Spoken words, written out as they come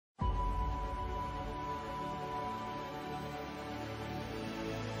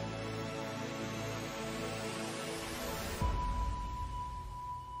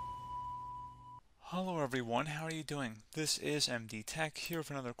Hello everyone, how are you doing? This is MD Tech here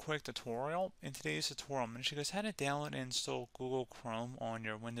with another quick tutorial. In today's tutorial, I'm going to show you guys how to download and install Google Chrome on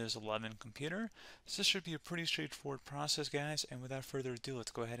your Windows 11 computer. So this should be a pretty straightforward process, guys, and without further ado,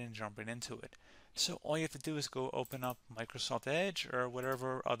 let's go ahead and jump right into it. So all you have to do is go open up Microsoft Edge or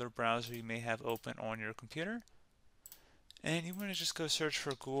whatever other browser you may have open on your computer. And you want to just go search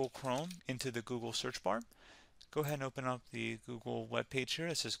for Google Chrome into the Google search bar. Go ahead and open up the Google web page here.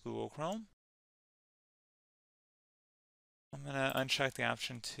 It says Google Chrome. I'm going to uncheck the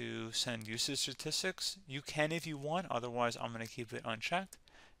option to send usage statistics. You can if you want, otherwise I'm going to keep it unchecked.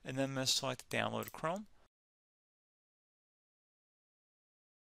 And then I'm going to select download Chrome.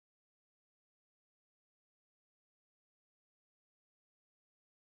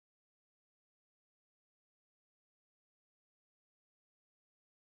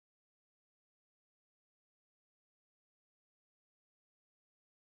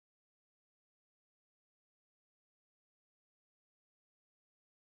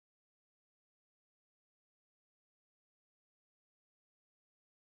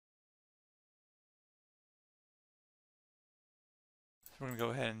 We're going to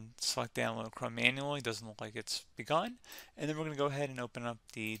go ahead and select download Chrome manually. It doesn't look like it's begun. And then we're going to go ahead and open up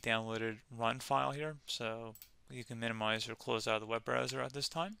the downloaded run file here. So you can minimize or close out of the web browser at this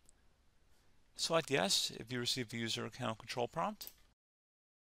time. Select yes if you receive the user account control prompt.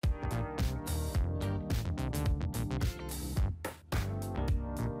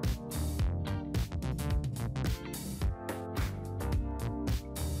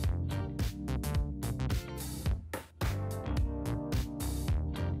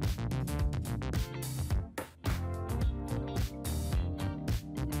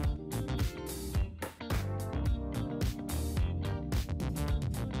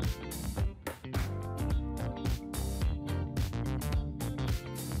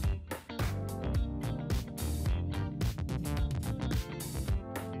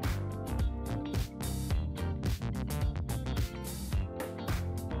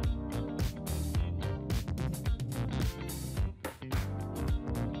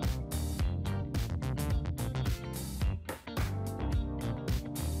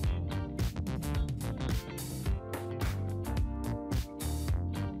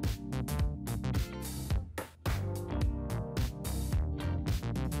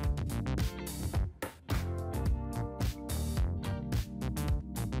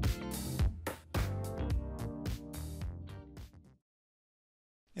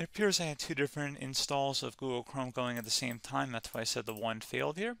 It appears I had two different installs of Google Chrome going at the same time. That's why I said the one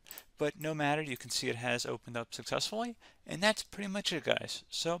failed here. But no matter, you can see it has opened up successfully. And that's pretty much it, guys.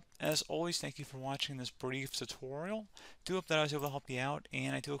 So, as always, thank you for watching this brief tutorial. Do hope that I was able to help you out,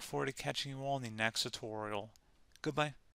 and I do look forward to catching you all in the next tutorial. Goodbye.